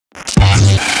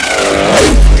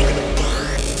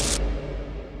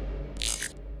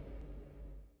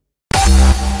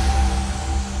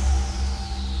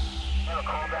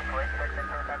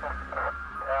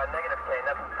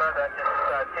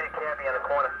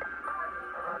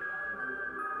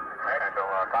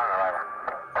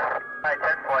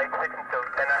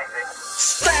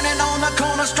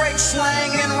a straight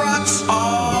slang and rocks.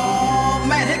 Oh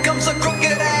man, here comes a crooked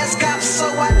ass cop. So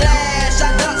I dash,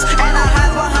 I ducks, and I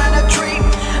hide behind a tree,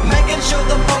 making sure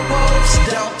the popos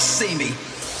don't see me.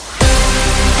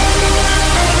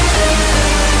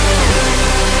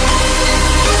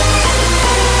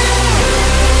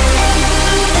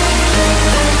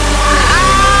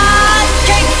 I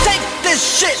can't take this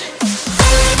shit.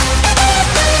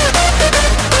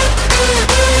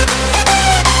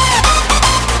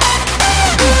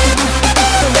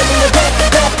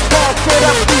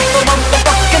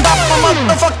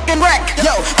 Motherfucking wreck,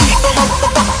 yo.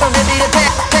 Motherfucking ready to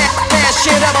tear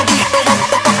shit up.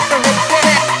 Motherfucking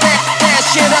ready to tear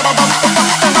shit up.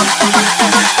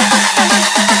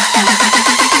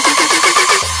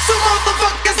 Some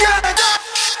motherfuckers gotta go.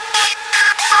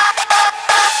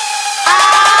 I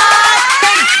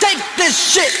can't take this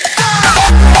shit.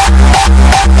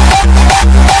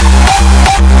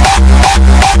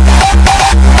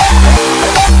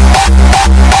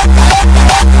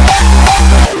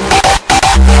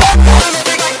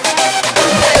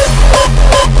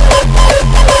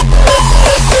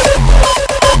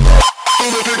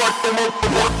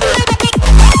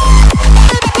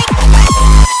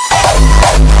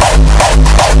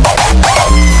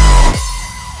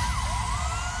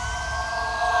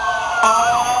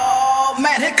 Oh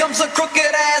man, here comes a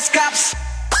crooked ass cops.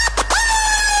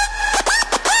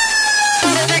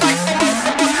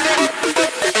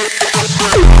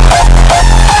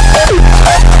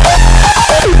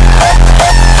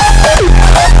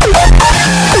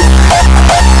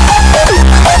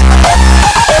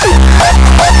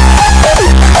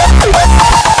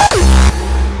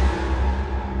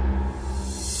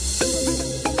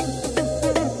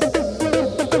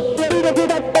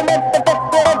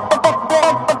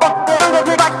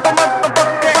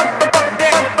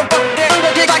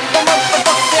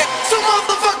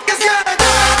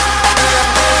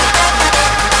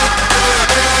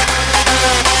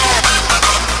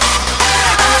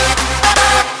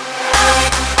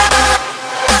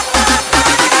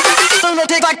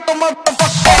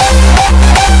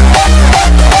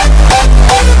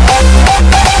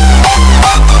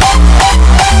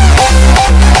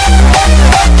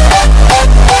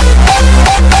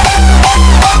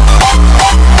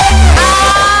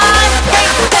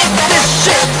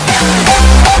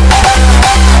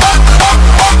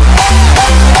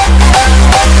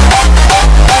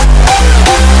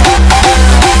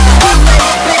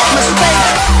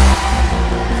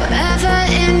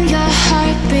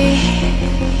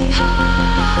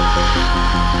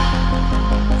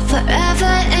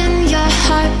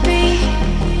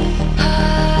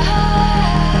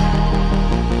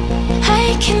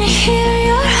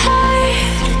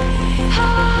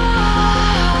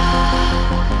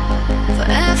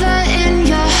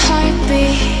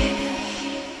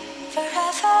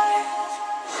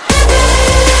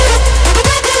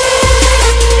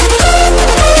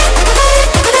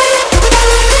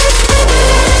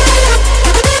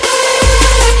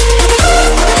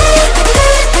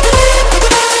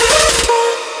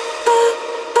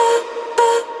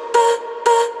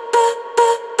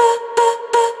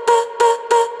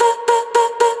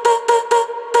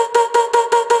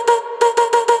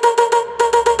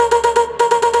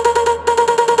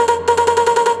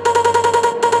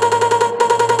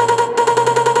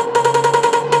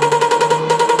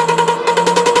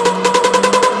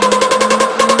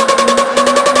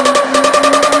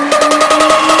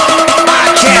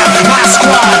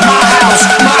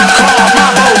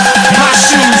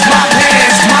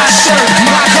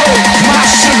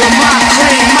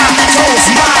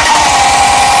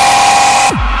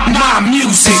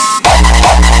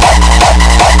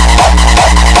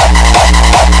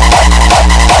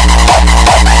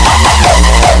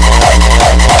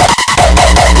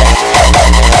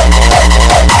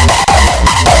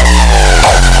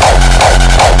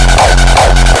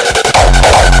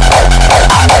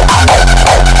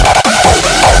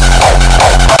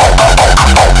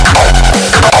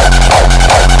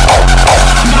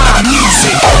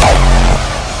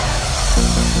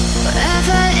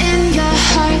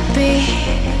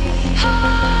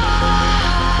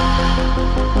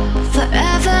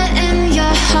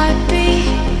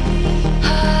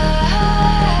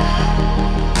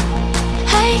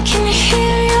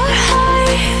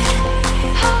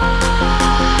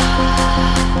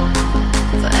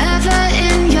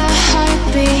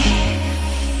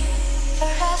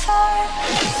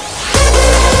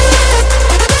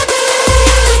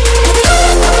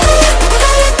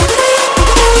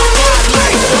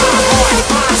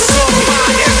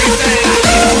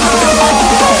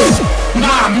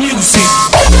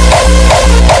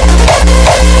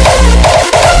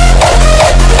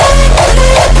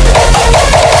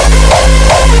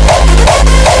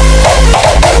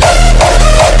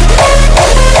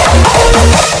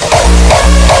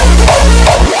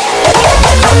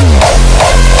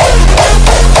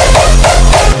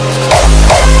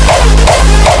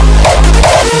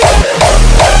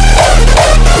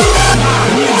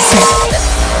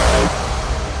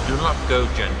 go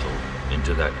gentle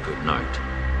into that good night.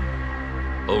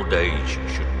 Old age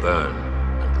should burn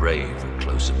and rave at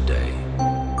close of day.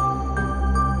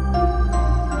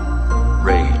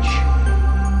 Rage,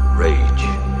 rage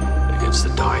against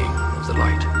the dying of the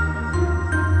light.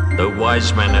 Though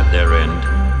wise men at their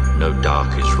end, no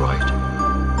dark is right,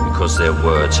 because their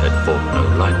words had fought no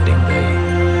lightning they.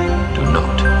 Do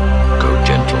not go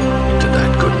gentle into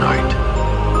that good night.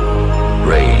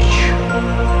 Rage,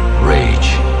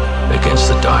 rage against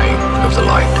the dying of the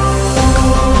light.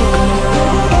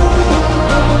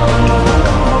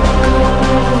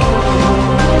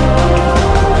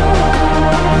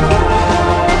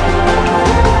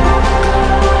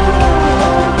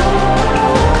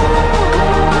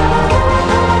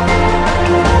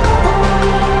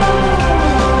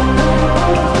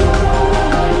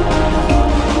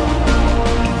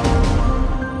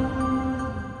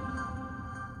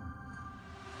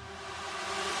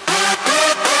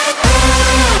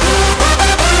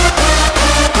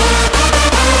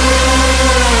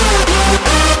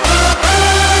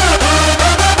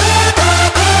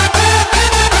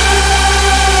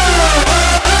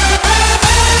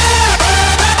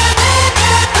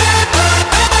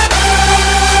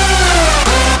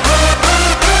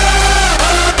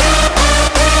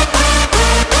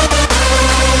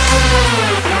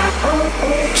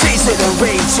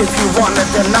 If you wanna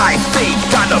deny fate,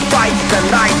 gotta fight the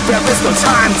night, there is no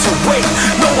time to wait.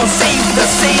 No one saves the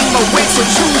same, awaits to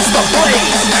choose the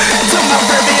blaze. Till my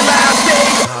very last day,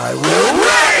 I will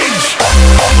rage!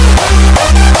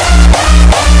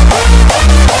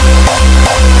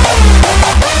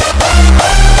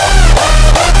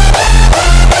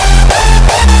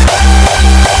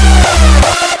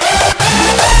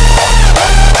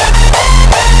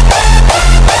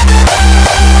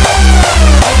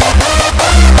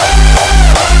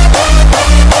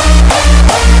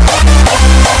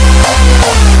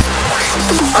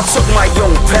 I took my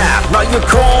own path, now you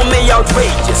call me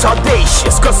outrageous,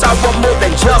 audacious, cause I want more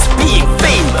than just being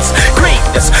famous.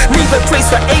 Greatness, leave a trace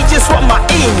for ages what my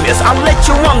aim is. I'll let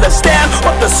you understand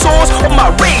what the source of my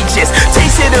rage is.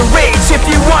 Taste it and rage if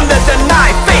you wanna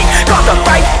deny fate. Gotta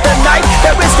fight the night,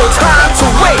 there is no time to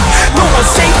wait. No one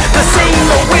safe, the same,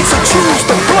 no way to choose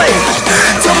the blade.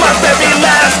 Till my very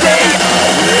last day.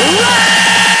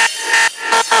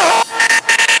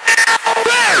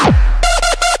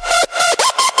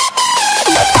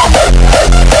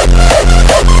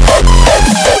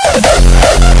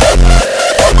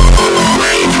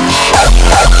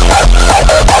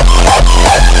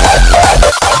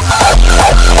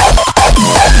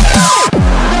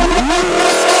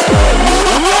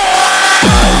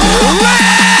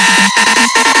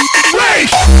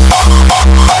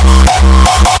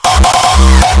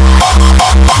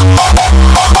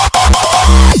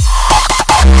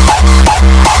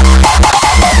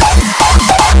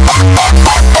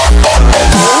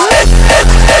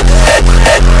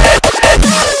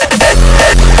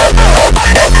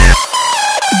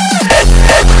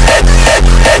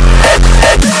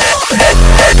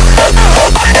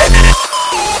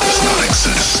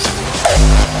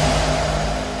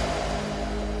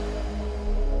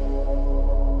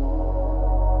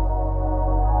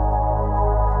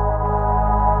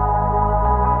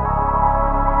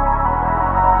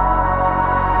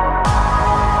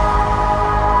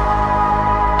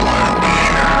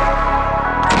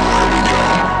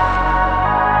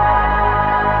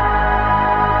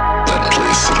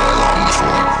 place that I long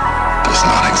for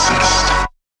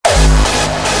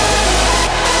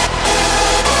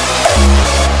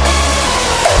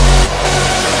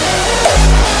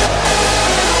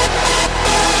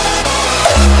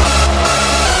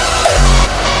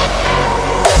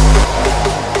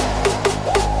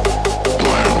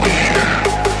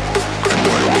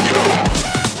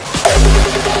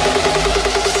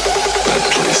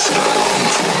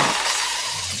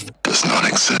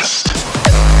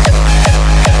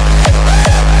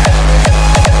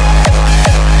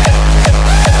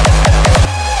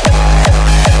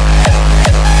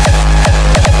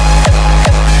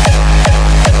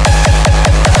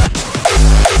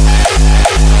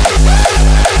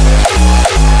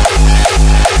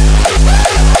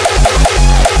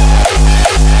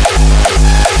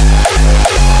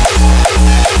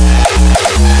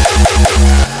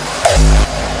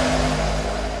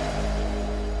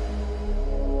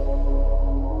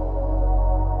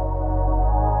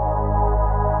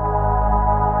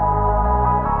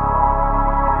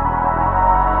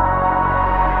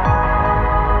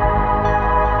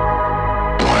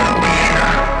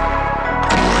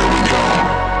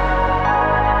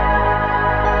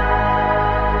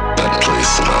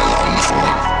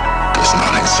does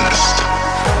not exist.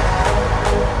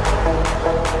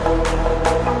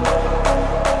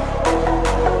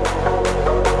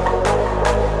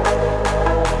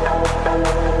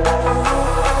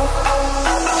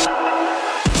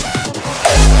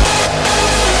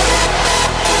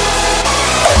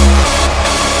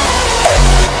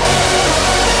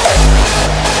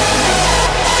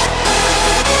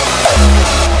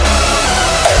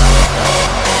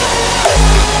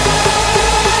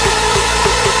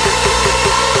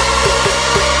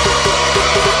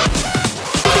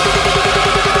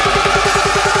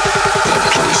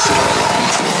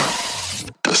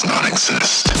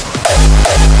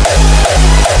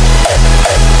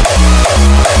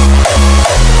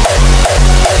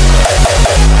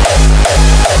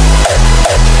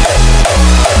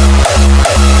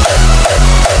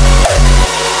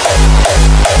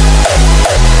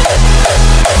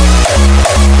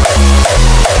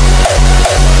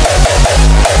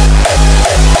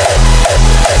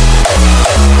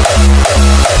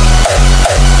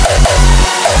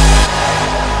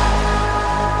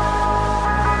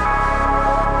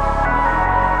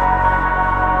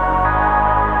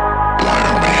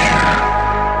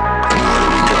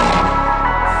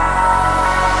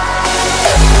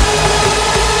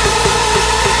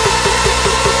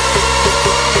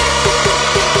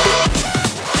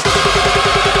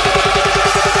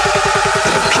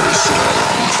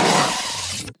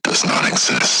 does not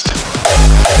exist.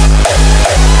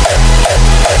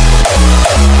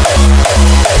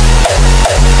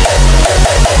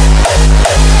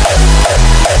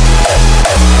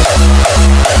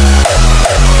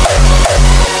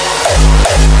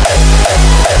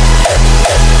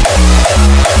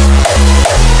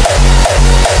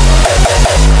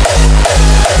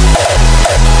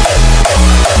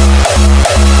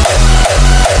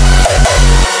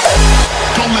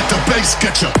 Don't let the bass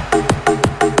get you.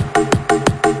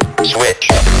 Switch.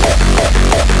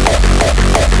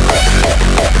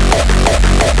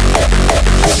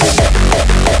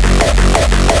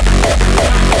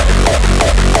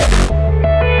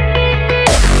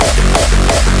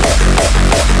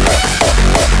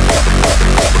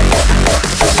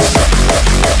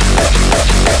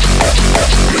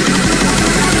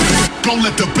 Don't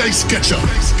let the bass get you.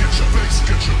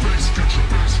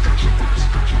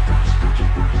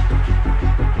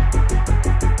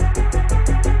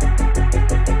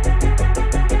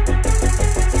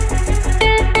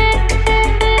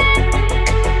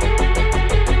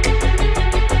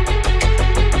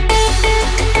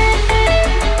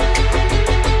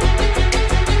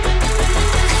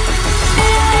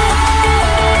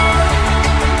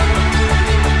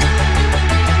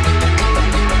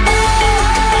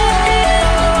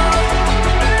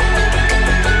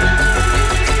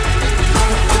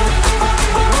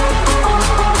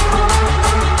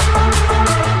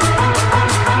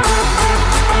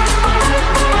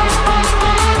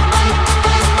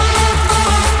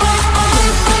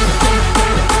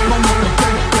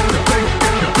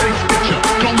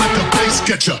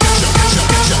 Get you.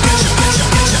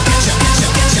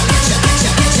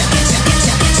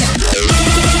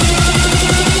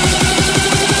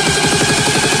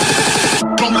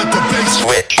 Don't let the bass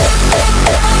Switch.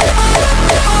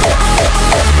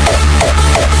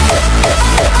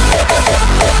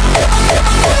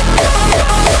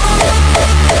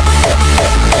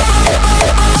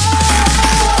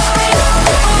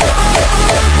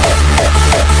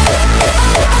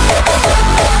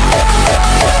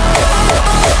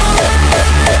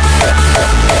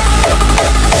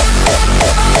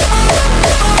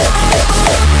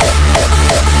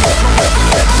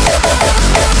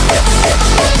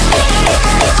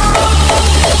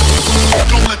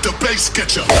 Don't let the bass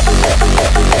get you.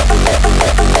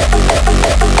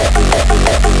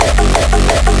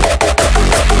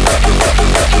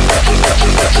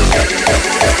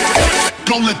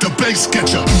 Don't let the bass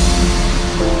get you.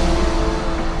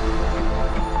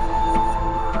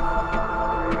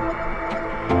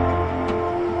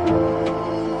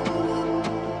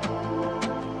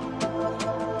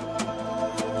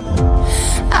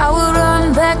 I will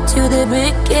run back to the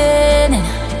beginning,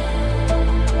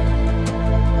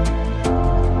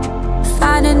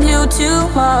 find a new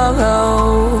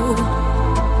tomorrow.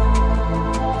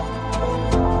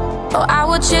 Oh, I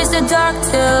will chase the dark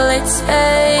till it's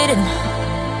fading.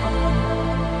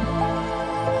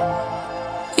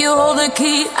 You hold the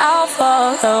key, I'll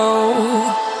follow.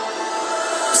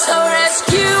 So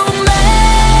rescue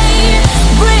me,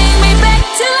 bring me back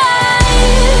to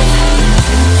life,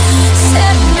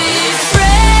 set me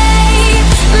free,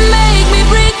 make me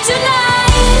breathe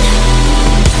tonight.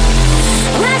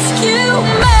 Rescue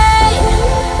me.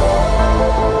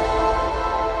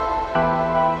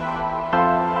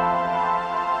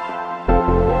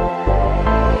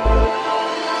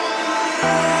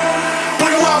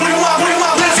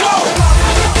 Let's go!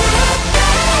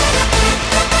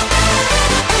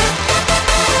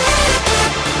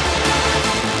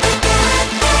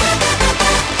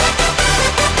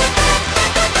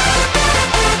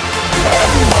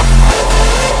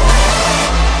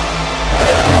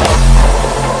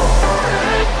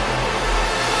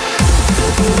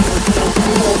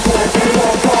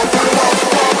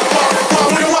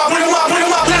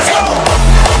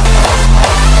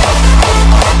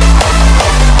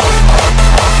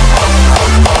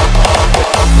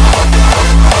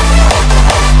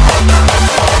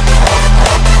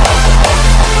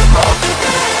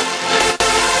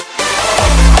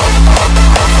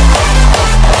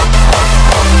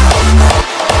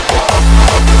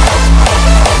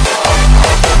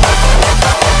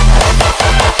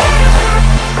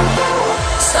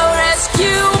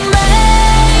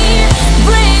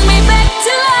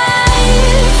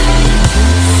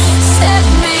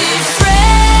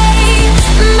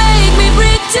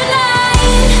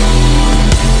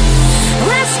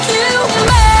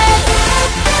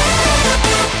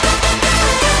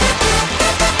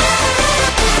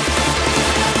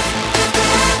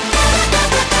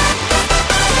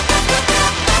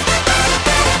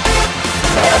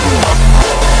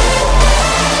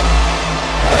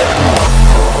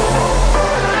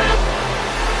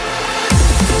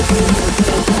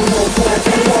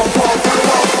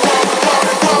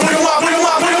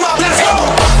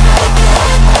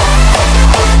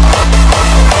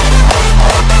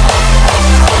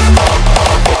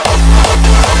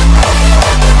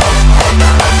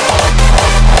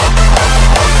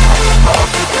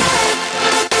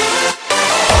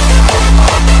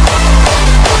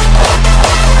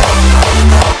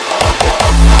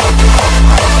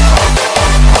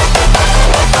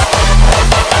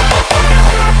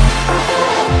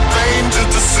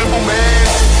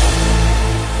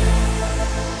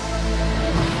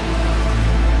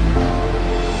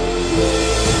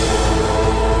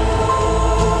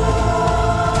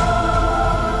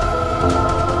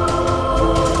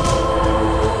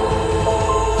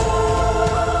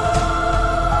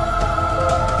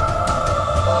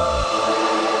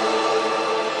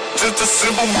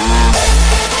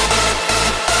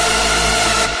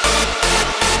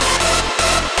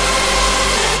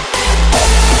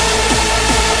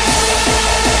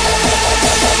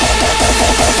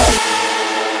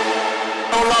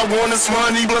 want is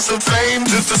money plus some fame,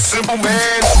 just a simple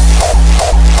man.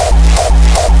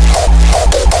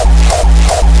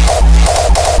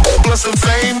 Plus some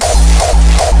fame.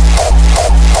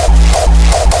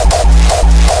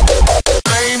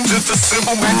 Fame, just a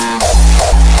simple man.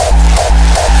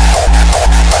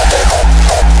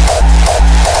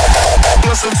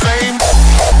 Plus some fame.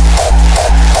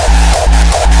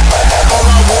 All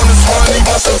I want is money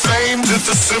plus some fame, just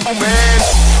a simple man.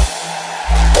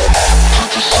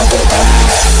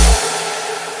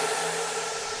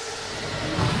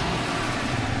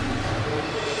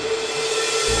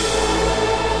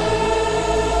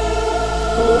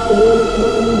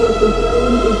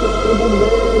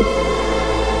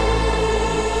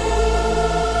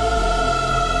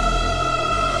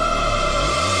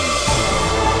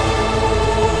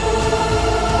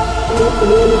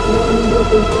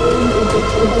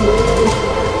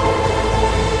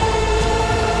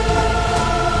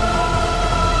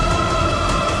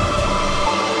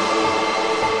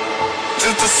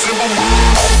 Just a simple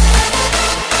man.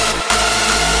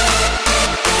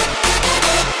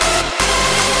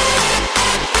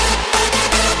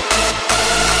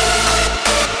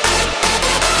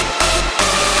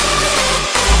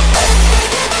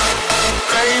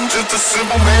 Fame, just a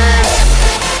simple man.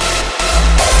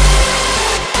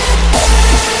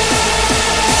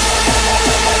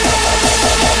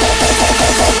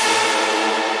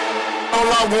 All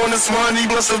I want is money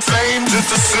plus some fame,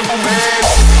 just a simple man.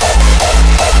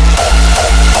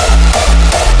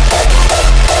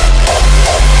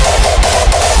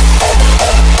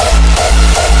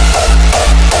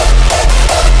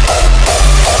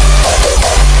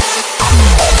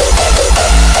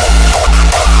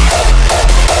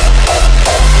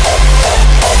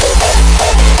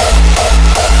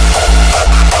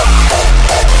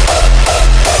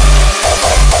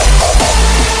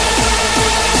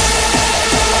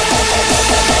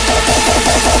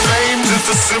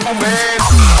 Simple man.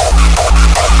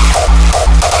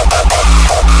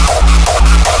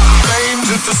 Fame,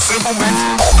 just a simple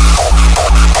man.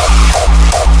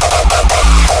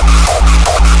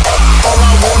 All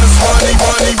I want is money,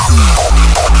 money.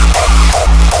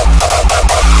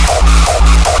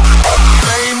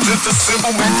 Fame, just a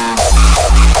simple man.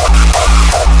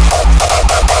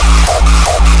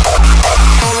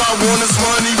 All I want is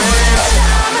money, man.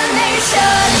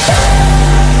 Domination.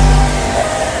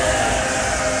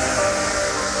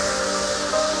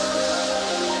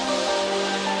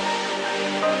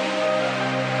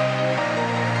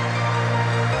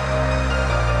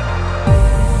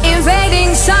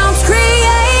 Sounds,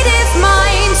 creative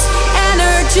minds,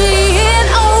 energy in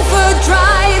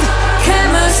overdrive.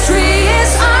 Chemistry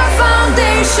is our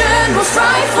foundation. We'll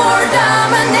strive for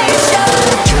domination.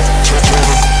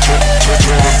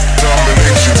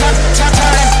 Domination.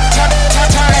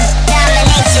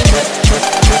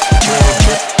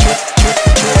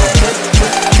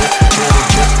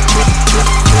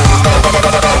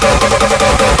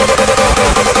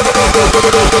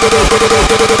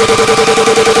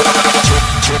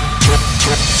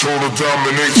 Total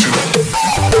domination.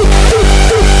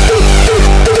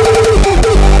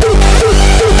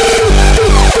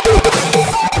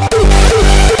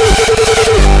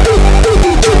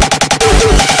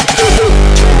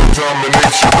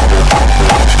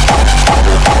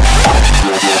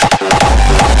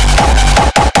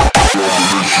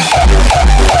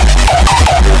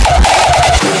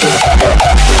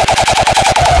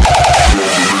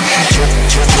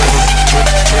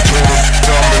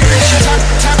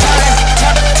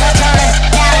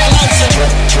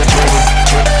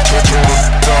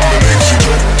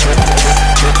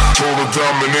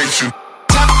 Domination.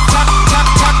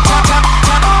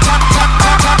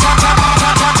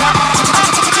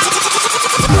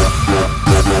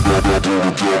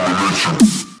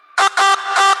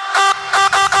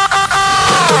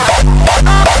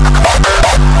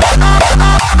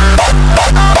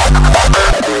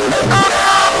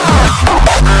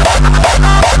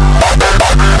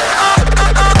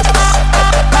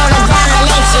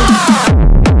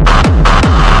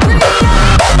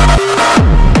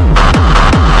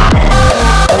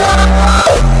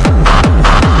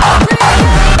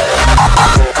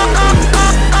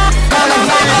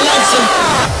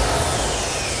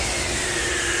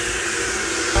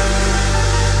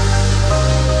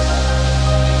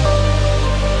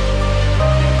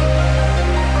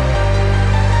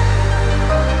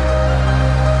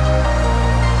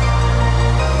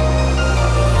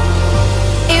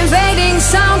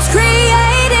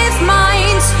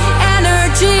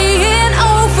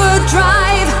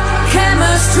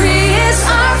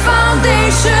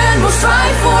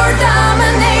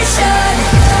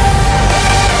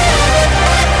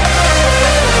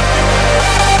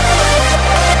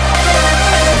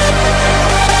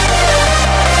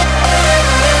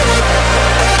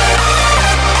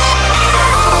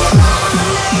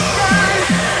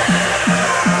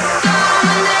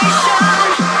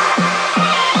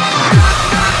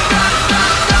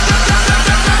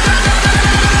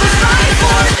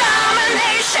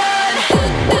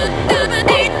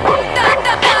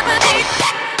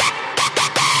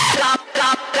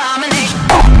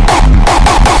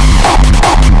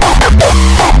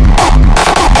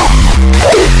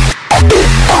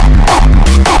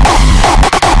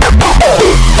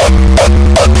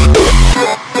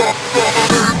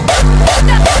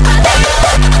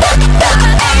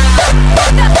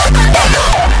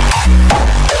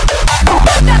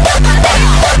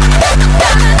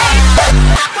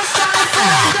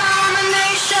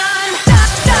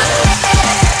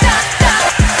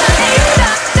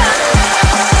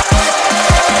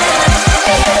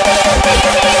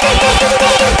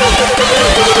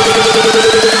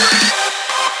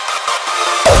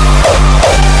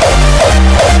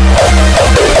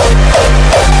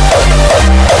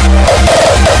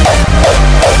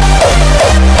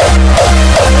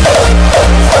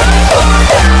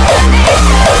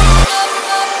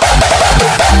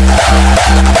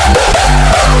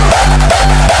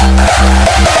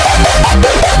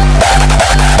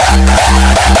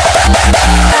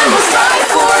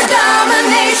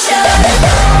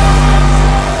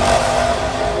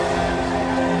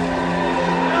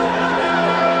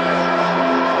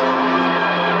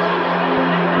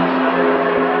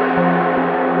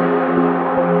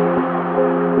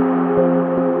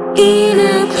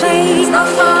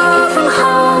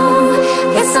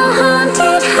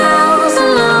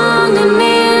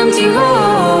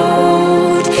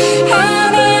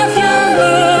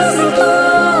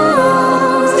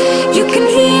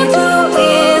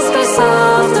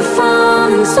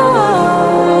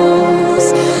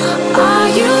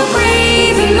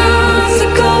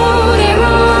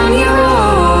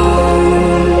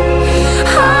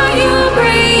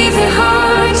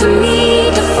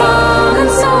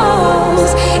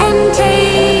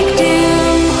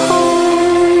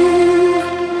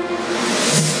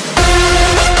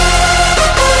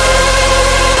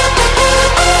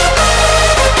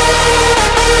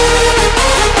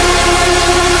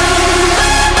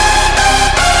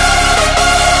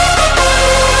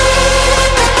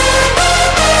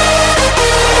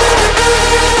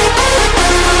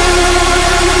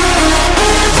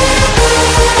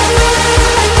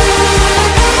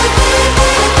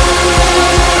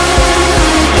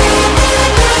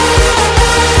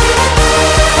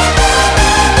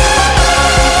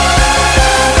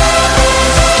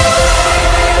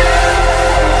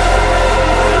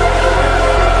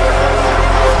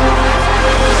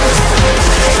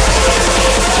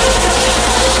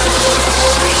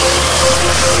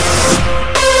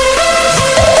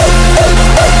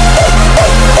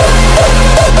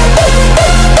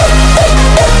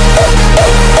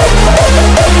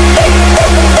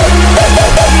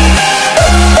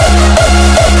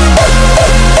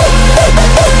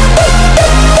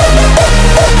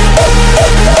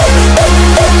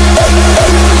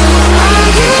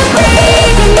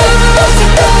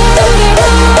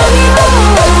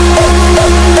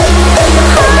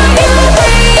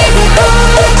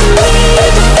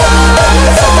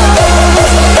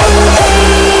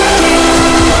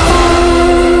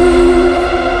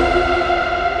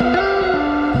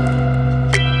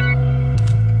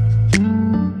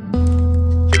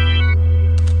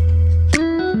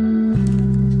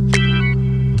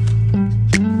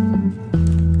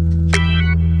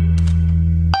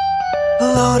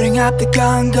 Loading up the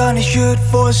gun, gonna shoot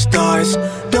for stars.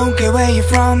 Don't care where you're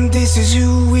from, this is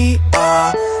who we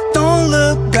are. Don't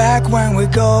look back when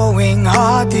we're going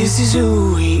hard, this is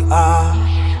who we are.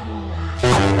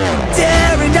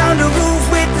 Tearing down the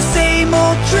roof with the same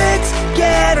old tricks.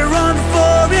 Get her on the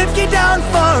floor if you're down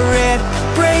for it.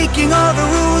 Breaking all the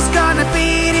rules, gonna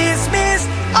be dismissed.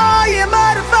 All you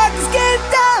motherfuckers get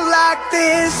down like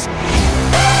this.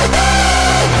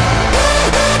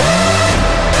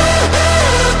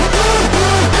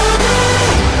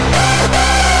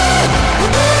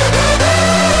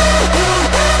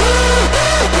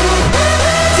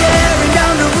 Tearing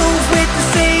down the roof with the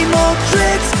same old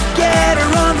tricks. Get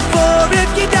her on the floor if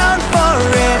you're down for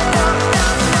it.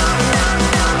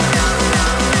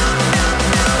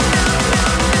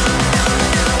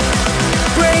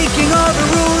 Breaking all the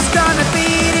rules, gonna be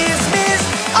dismissed.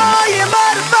 All you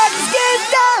motherfuckers get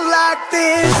down like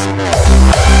this.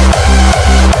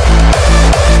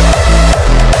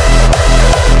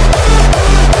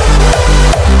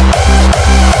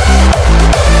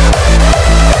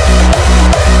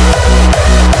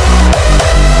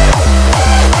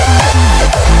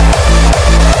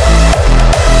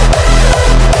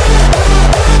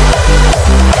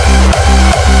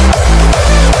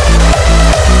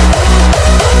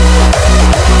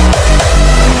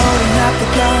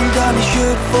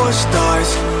 For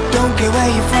stars, don't care where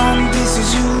you're from, this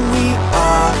is who we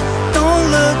are.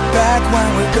 Don't look back when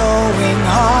we're going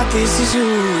hard, this is who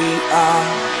we are.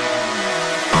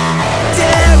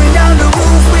 Tearing down the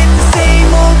roof with the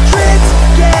same old tricks.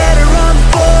 Get her on the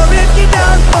floor if you're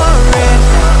down for it.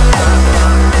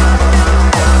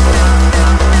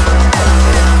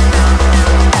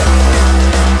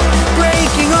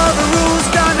 Breaking all the rules,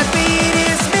 gonna be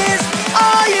dismissed.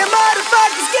 All you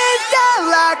motherfuckers get down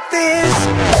like this.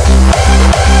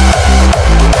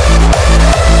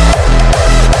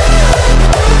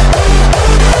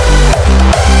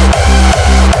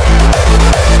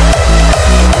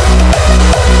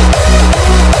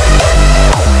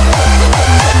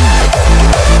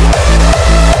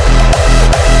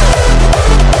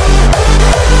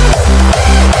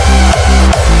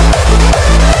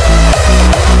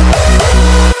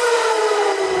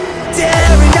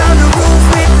 Tearing down the roof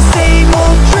with the same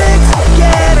old tricks.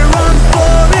 Get her on the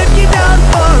floor if you're down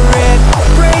for it.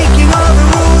 Breaking all the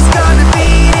rules, gonna be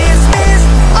dismissed.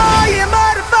 All you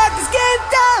motherfuckers get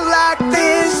down like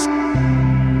this.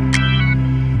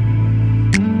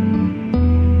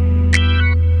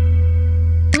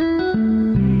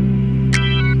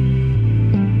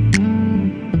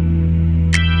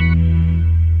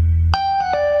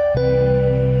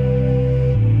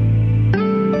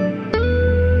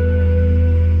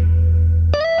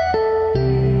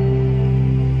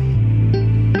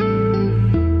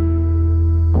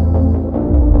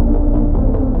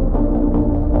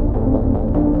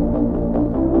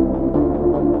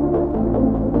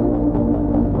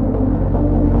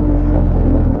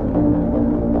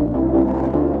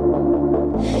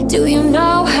 Do you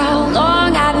know how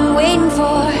long I've been waiting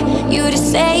for you to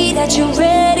say that you're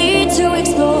ready to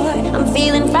explore? I'm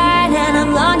feeling fine and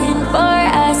I'm longing for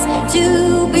us to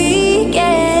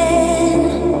begin.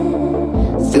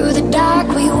 Through the dark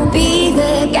we will be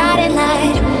the guiding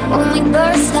light. When we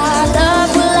burst our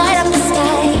love will light up the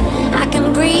sky. I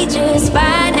can breathe just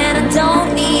fine and I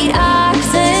don't need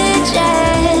oxygen.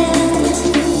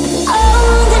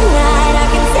 Oh, the night I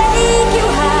can take you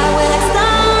high where like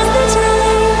stars that shine.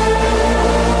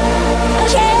 I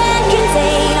can't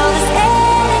contain all this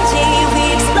energy. We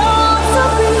explode so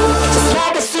free, just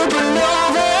like a supernova.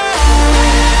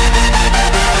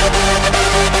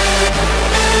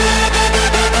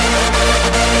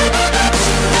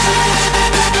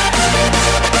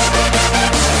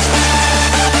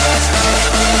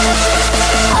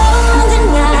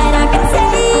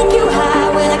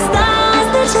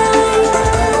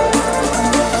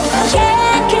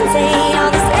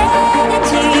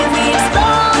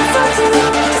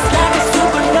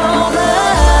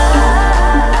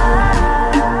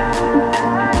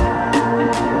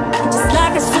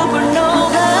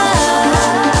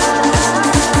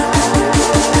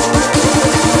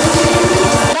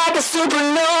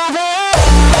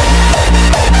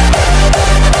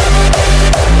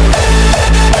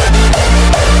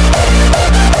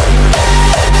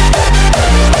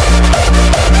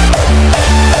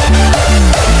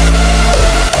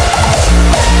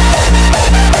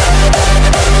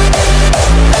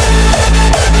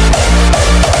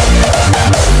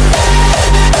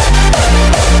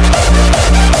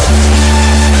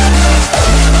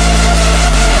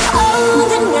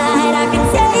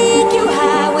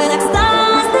 Like stars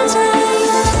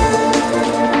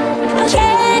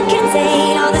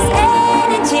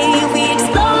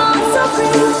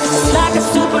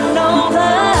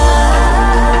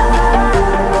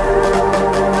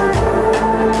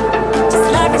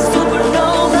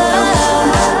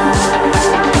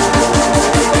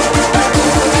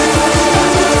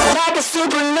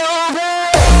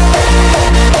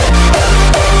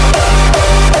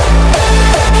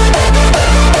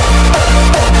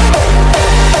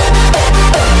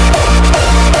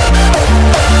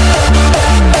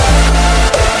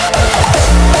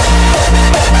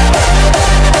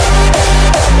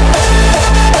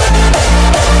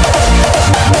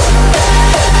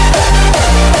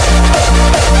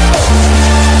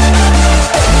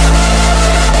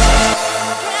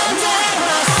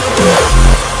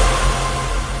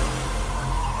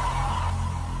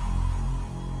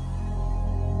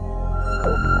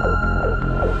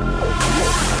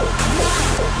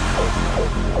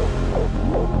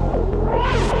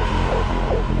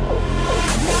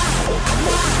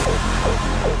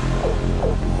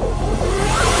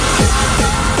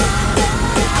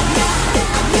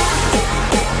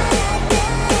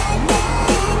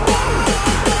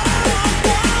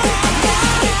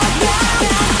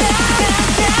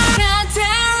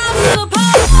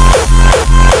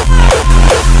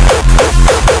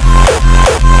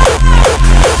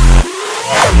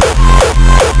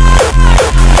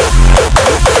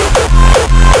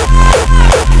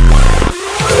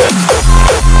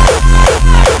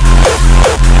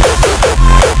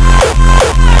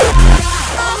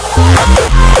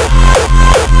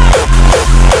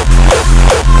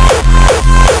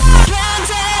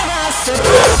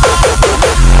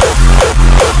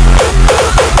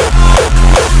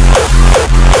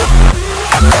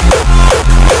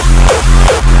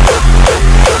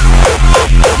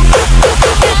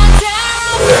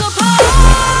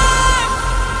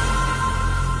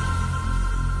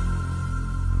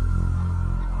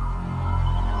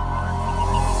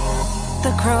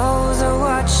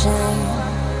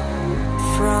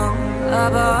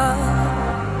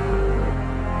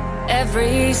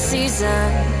every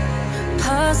season,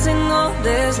 passing all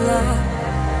this love.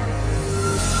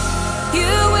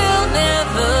 You will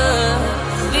never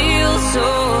feel so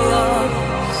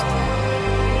lost.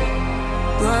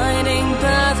 Blinding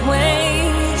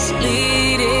pathways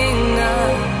leading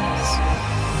us.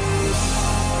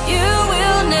 You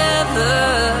will never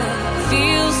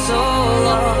feel so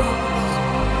lost.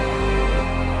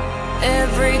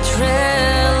 Every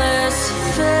trail is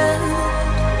filled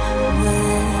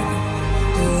with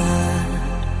blood.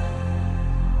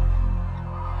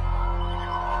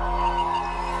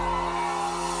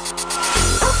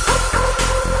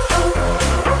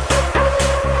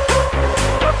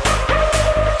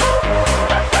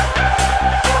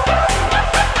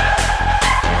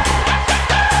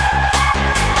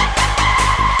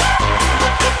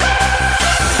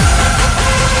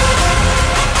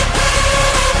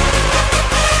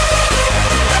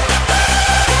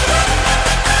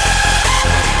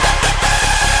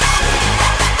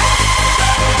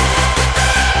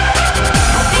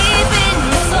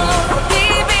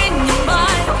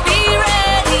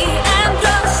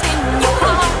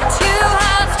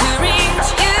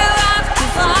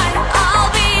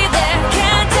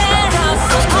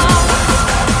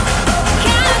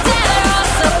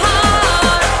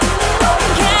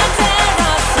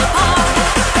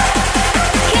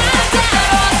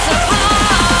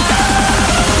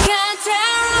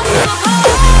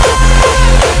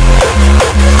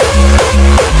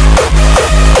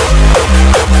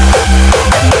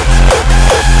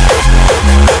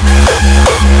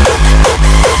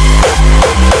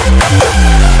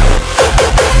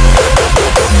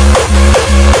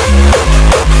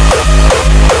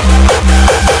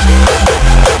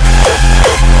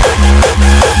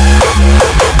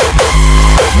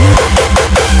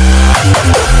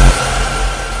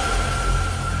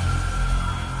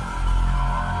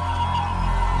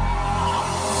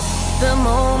 The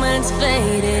moment's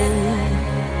fading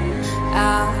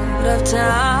out of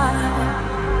time.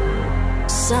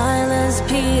 Silence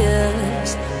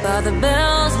pierced by the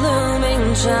bell's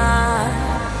looming chime.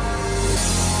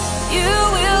 You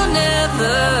will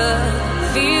never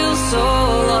feel so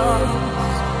lost.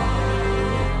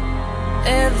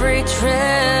 Every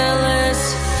trail is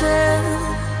filled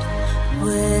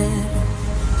with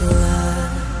blood.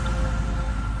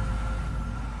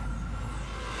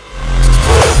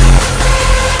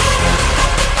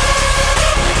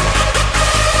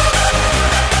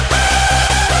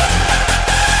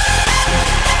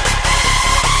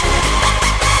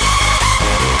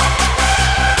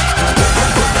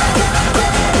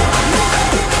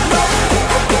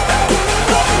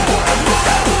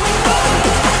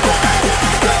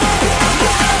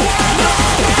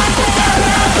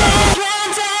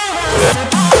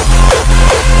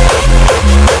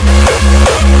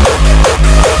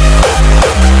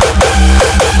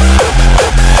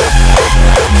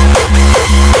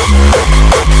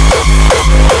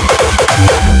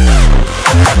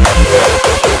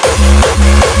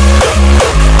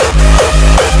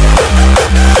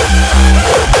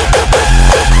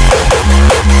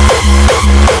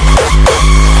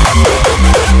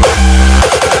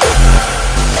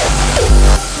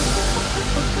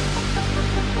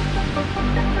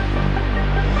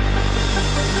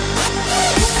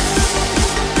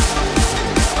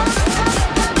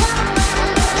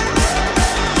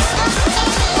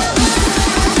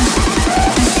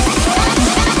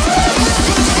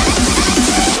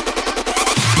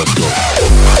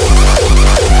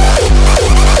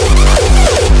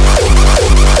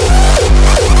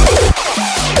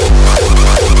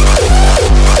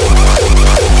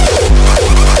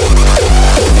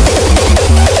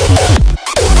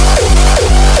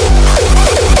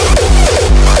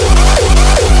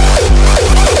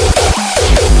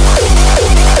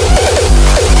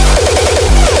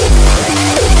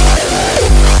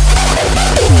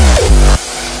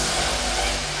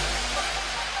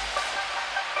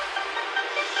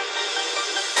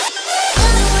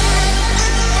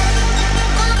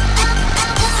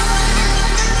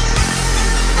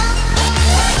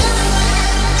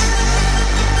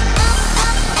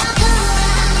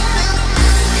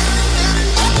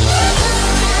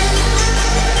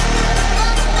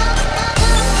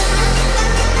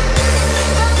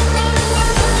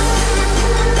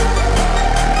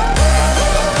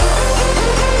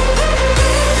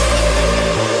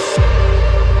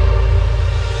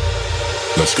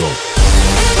 Let's go.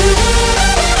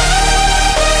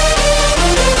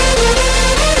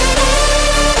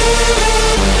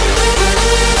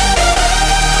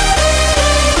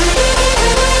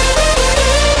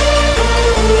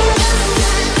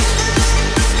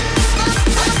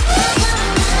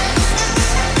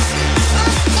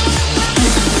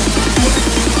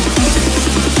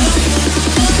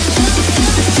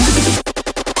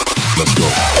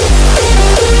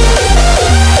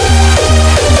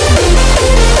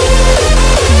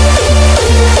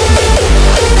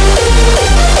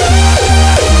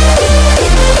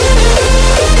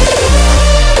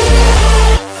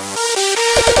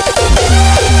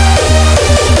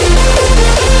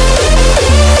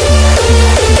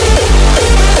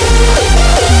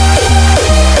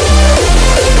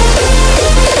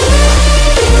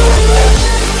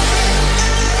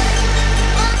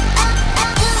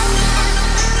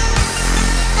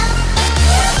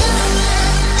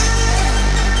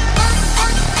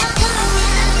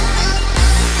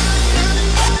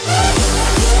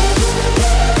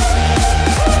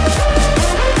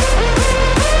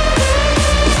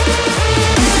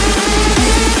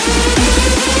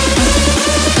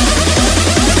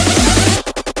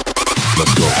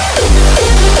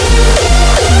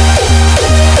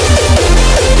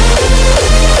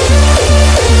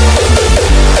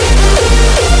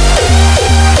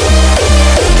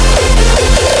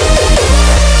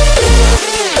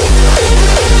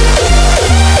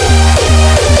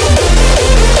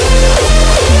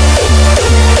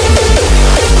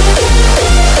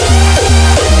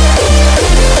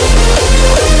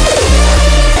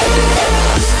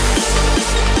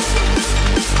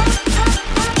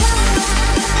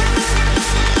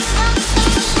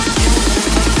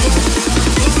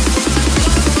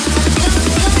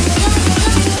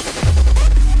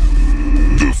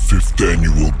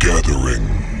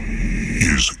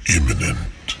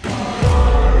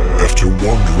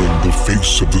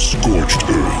 scorched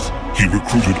earth, he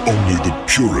recruited only the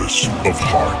purest of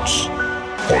hearts.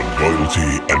 On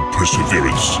loyalty and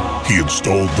perseverance, he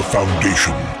installed the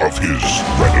foundation of his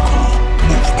radical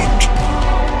movement.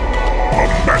 A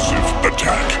massive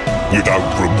attack without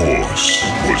remorse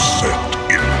was set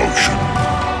in motion.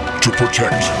 To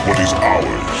protect what is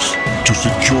ours, to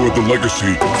secure the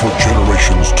legacy for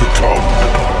generations to come.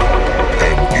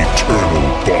 An eternal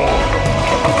bond,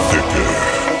 thicker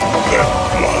than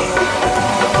blood.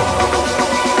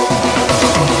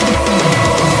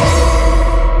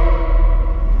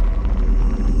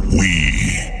 We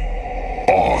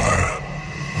are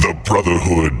the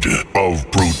Brotherhood of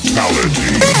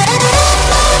Brutality.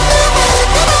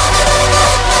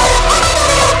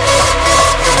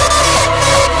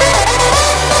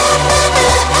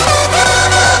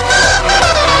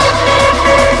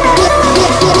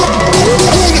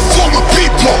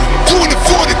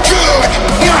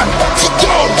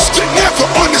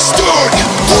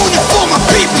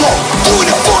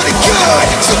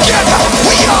 Together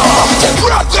we are the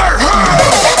Brotherhood.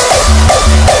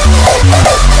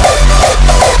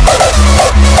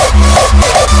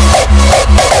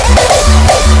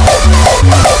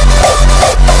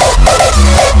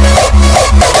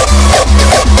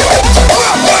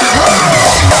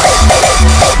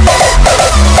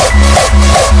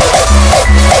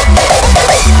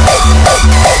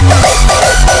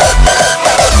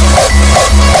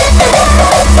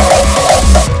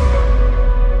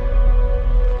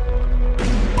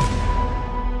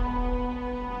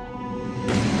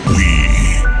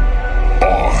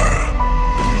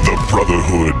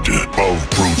 Brotherhood of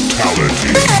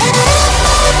Brutality.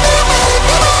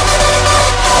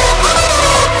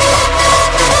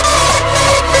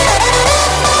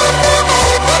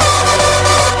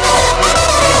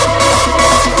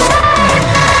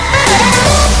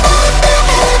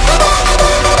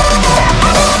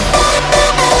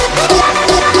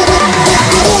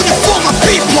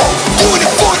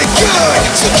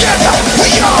 Together we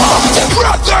are the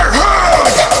Brotherhood.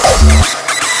 The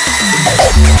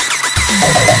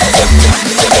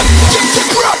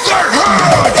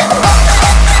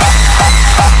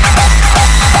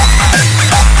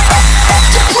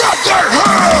Brotherhood.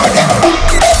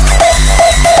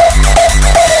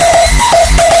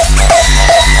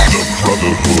 The Brotherhood. The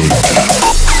Brotherhood.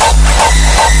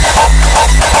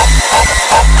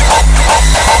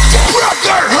 The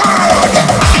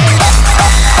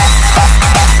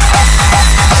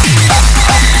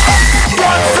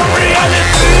Brotherhood.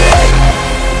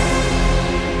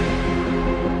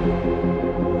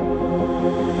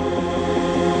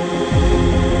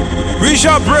 We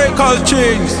shall break all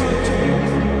chains,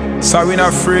 so we're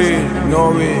not afraid,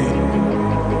 no way.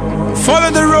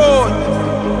 Follow the road,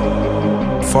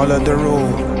 follow the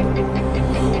road.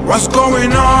 What's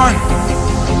going on?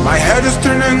 My head is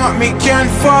turning up, me can't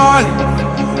fall.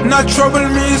 Not trouble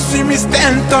me, see me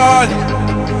stand tall.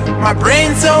 My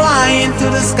brain's so high into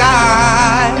the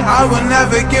sky, I will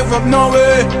never give up, no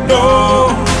way,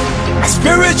 no. My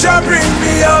spirit shall bring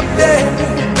me up there,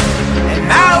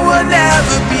 I will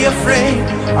never be afraid,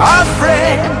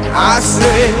 afraid. I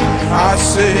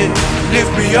say,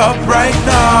 lift me up right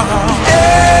now.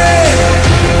 Hey,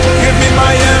 give me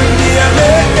my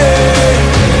MDMA,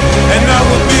 and I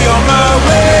will be on my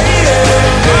way.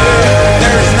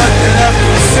 There is nothing left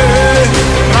to say,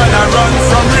 man, I run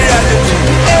from reality.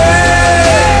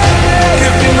 Hey,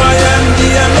 give me my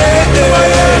MDMA,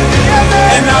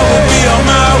 and I will be on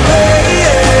my way.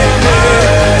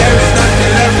 There is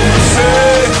nothing left to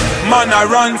say, man, I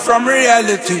run from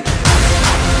reality.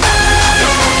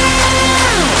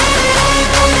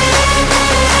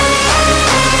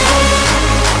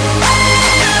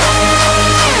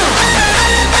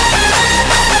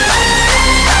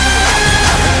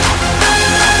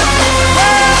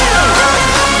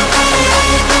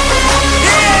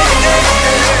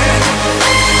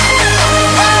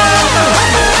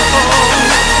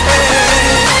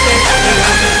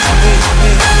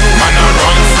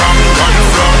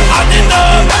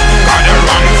 Gotta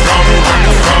run from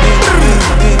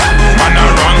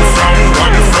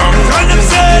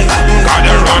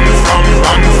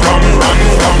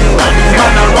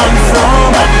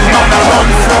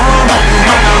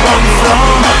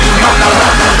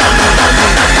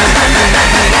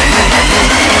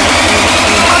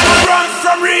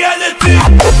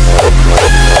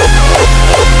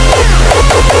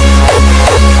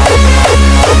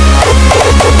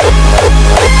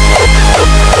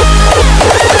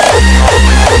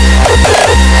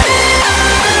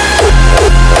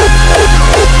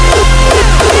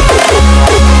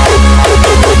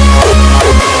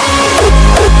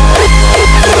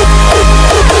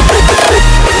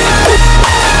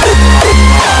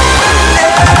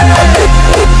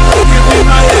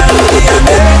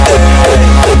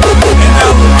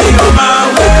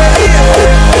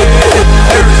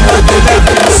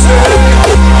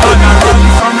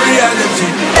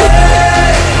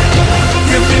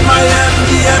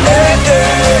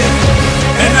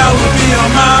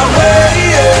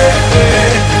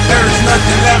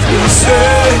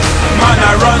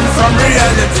I run from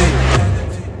reality.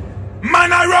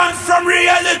 Man, I run from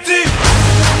reality.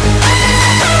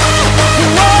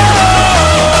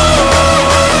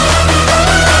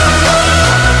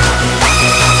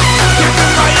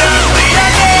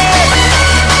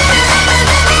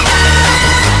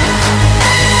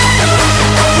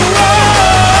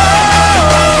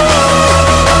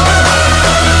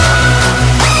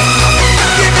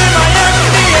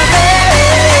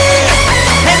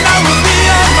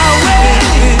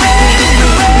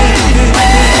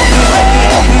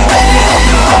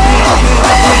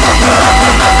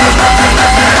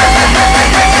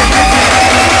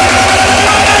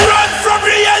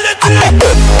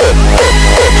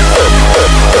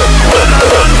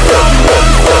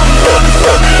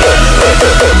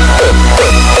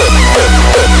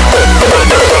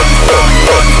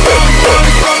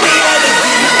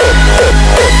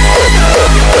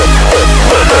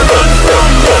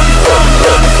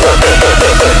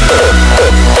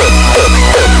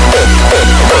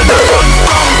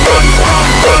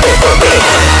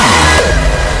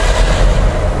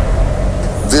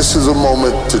 This is a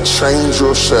moment to change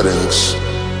your settings.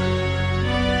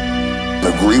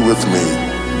 Agree with me,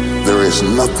 there is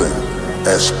nothing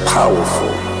as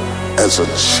powerful as a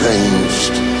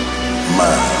changed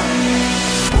mind.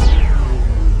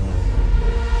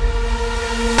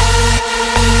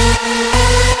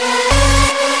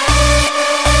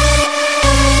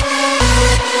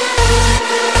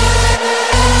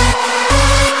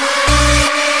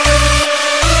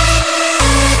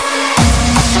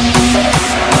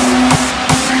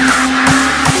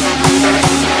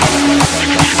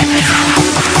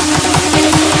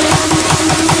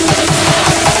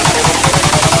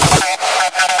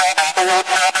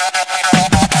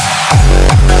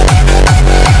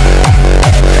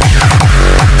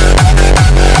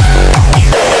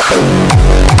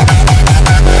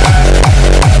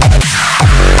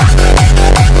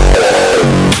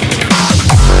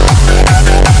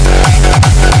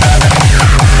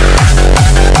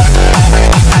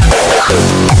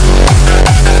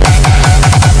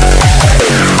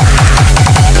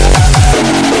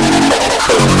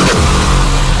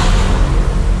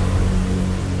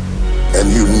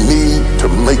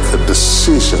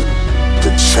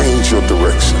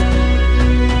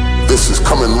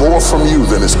 From you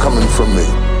than is coming from me.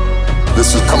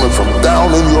 This is coming from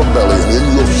down in your belly and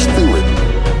in your spirit.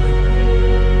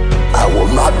 I will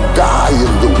not die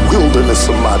in the wilderness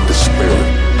of my despair.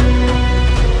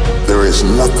 There is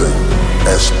nothing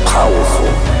as powerful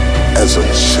as a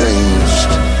changed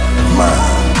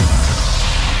mind.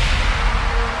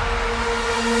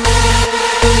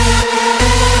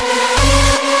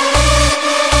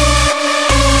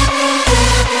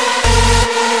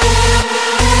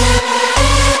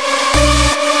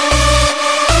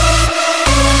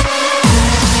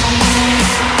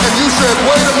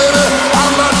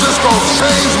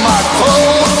 Change my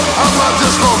clothes, I'm not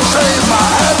just gonna change my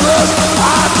address,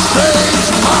 I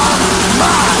changed my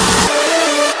mind.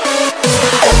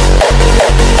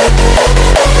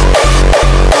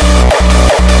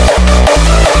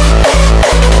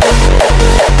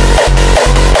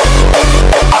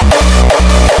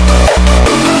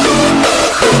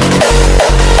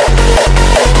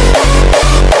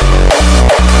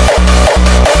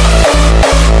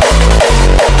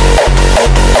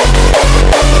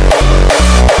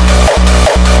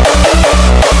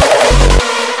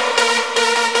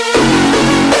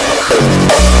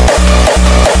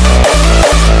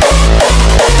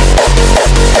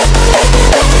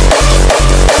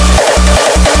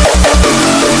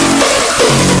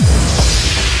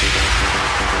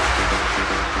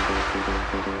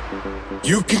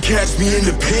 You can catch me in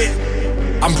the pit.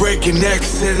 I'm breaking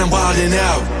necks and I'm wilding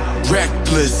out.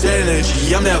 Reckless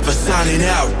energy, I'm never signing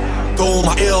out. Throw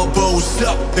my elbows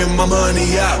up and my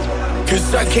money out.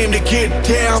 Cause I came to get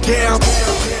down, down.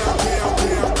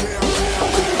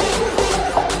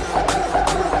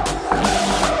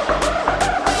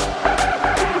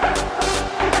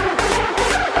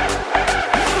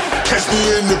 Catch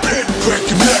me in the pit,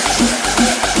 breaking necks.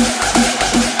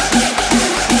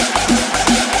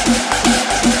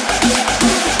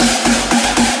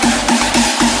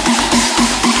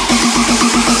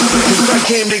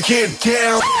 Came to get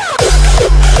down.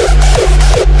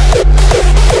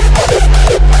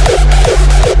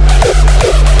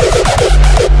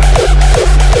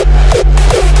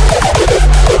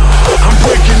 I'm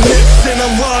breaking lips and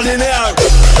I'm wilding out.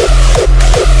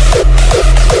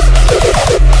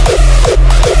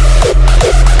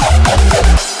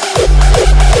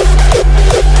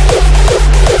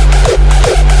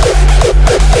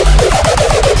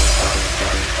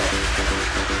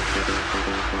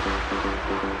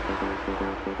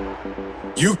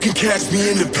 catch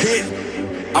me in the pit.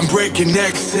 I'm breaking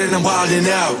necks and I'm wilding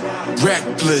out.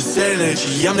 Reckless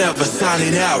energy, I'm never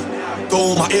signing out.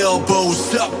 Throw my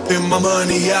elbows up and my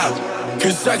money out.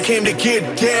 Cause I came to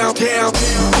get down, down.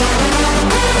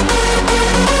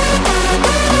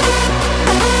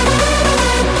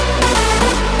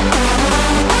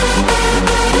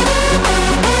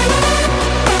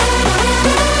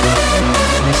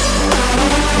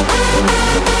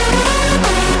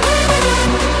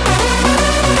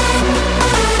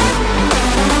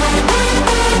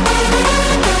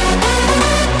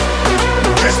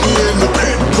 Catch me in the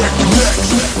pit, breaking necks.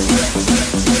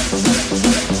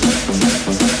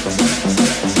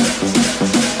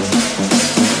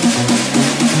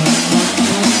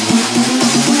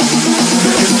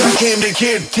 I came to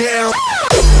get down.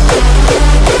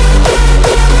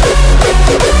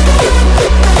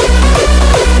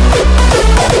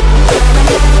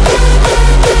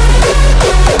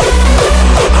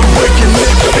 I'm breaking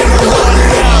necks and I'm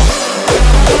running out.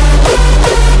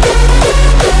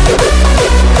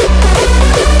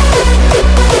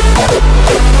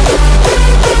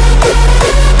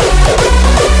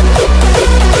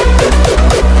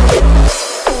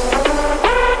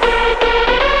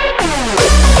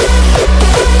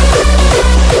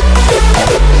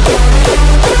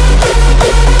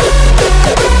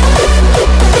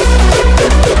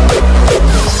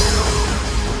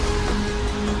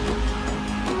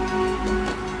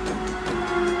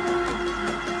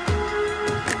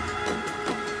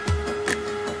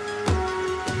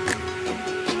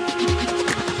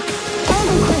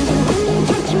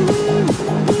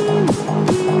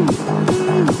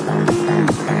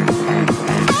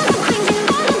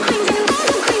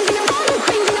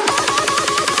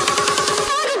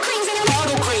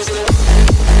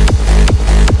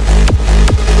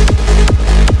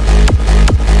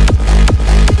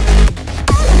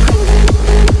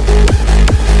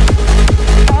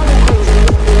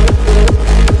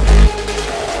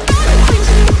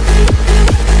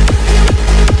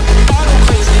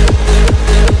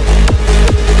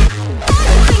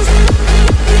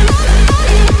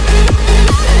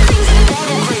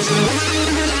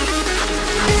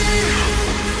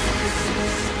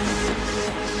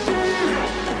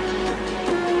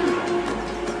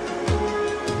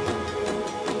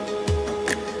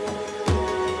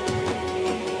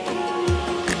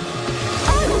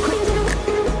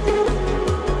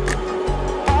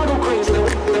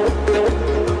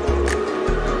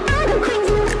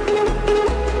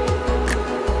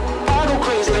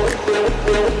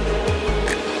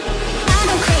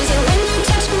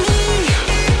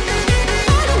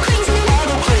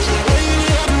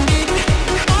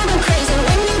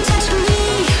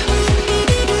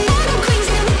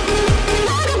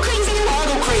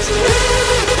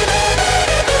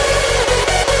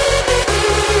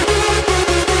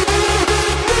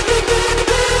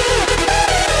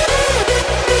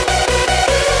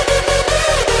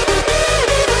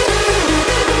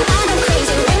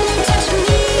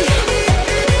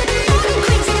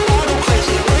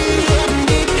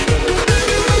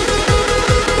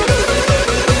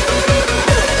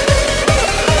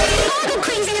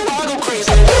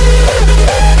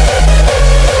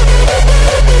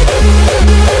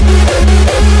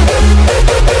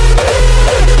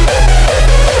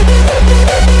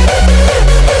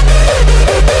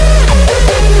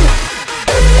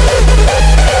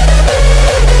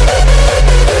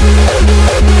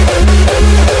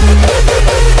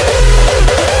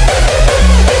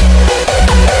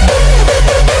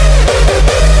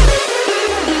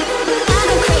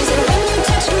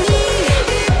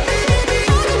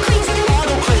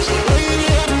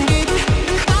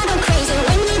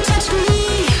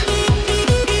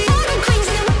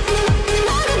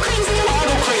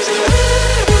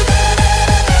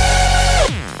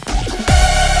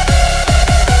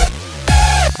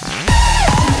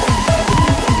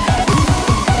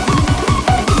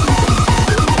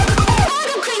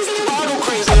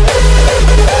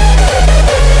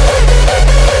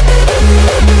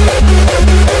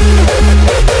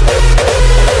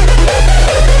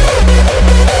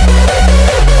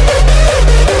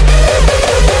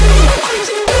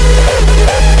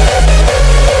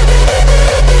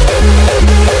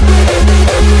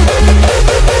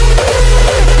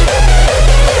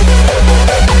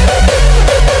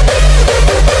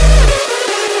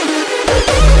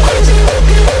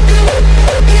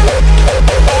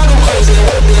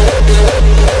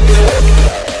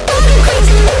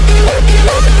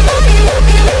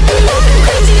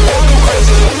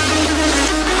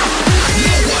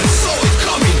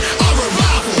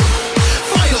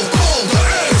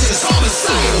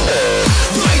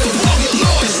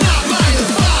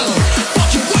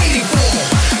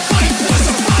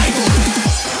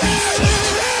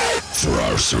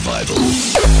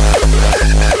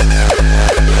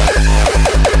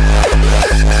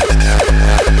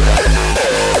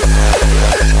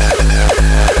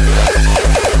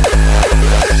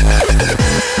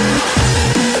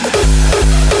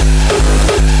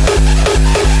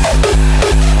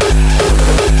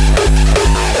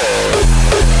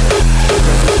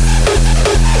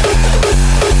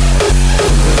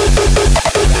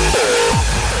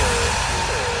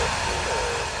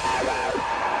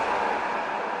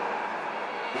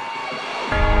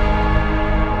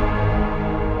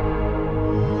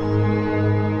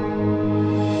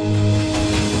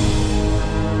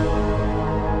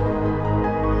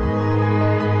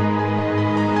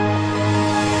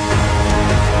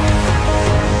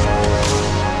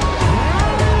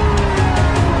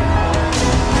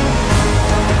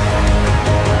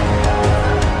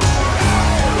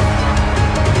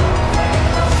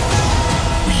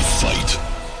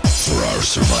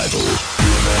 survival.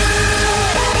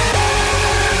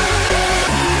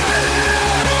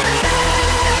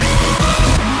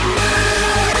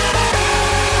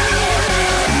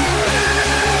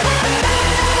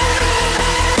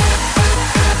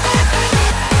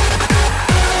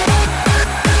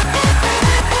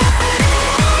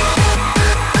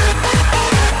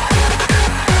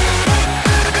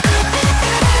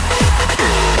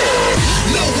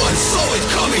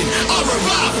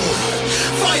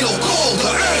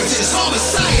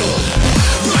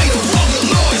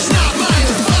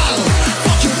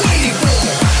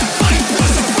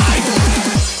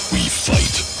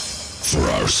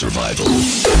 Survival.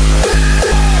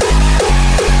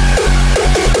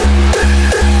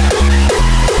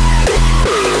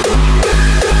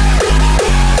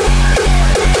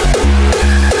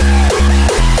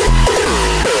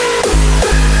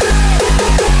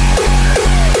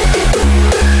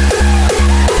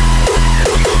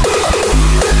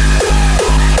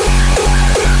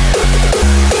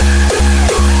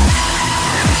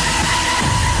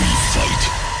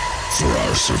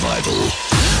 Survival.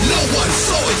 No one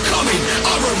saw it coming,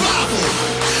 our arrival.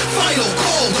 Final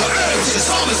call, the urge is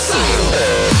homicidal.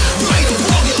 Right or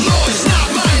wrong, your law is not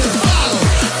mine to follow.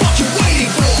 What you waiting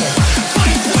for?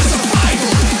 Fight for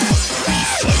survival. We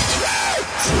fight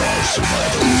for our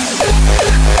survival.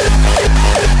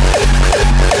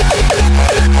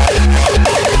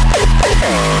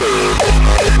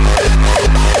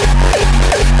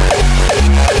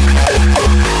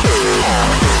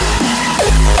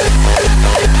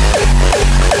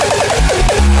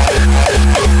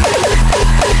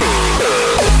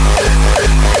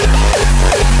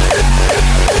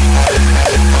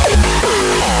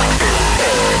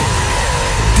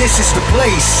 This is the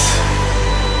place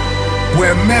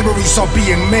where memories are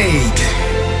being made.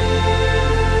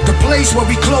 The place where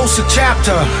we close a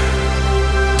chapter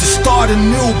to start a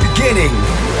new beginning.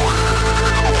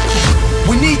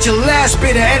 We need your last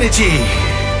bit of energy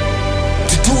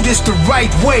to do this the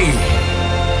right way.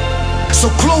 So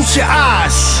close your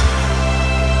eyes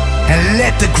and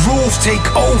let the groove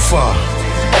take over.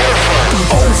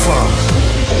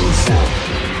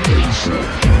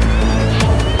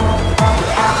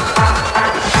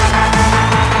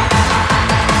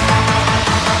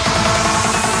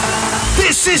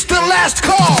 This is the last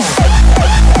call.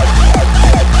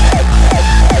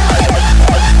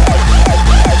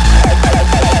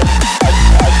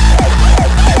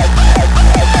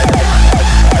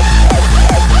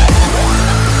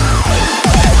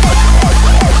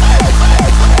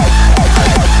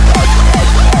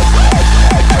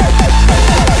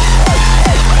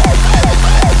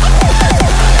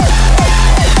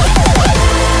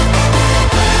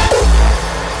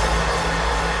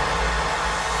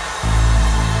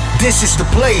 This is the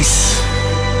place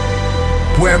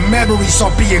where memories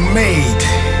are being made.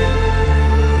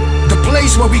 The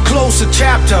place where we close a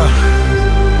chapter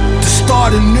to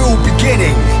start a new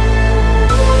beginning.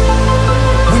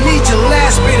 We need your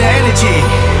last bit of energy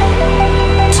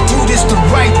to do this the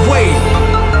right way.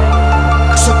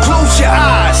 So close your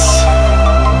eyes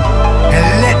and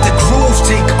let the groove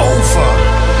take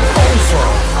over.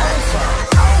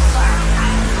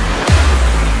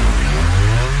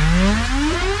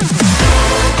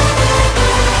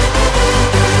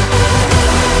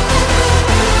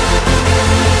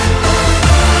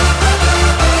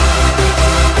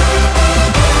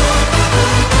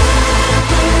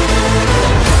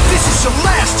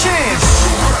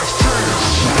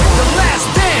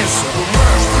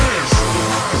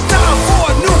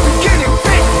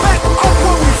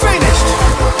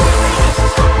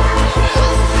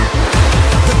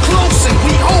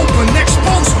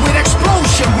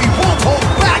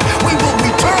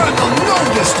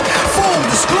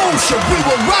 We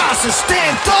will rise and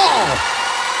stand tall.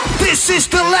 This is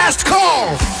the last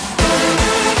call.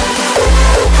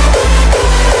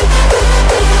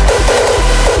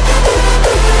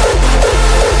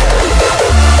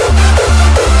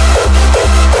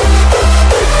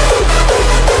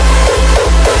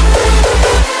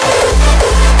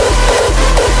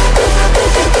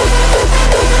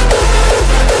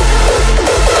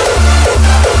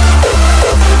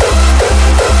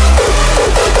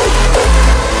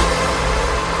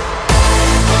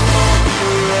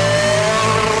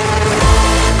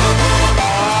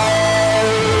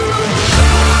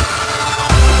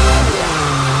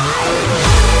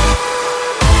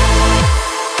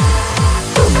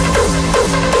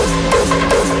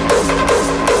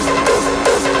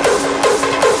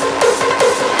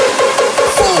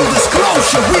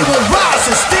 We will rise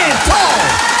and stand tall.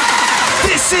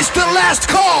 This is the last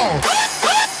call.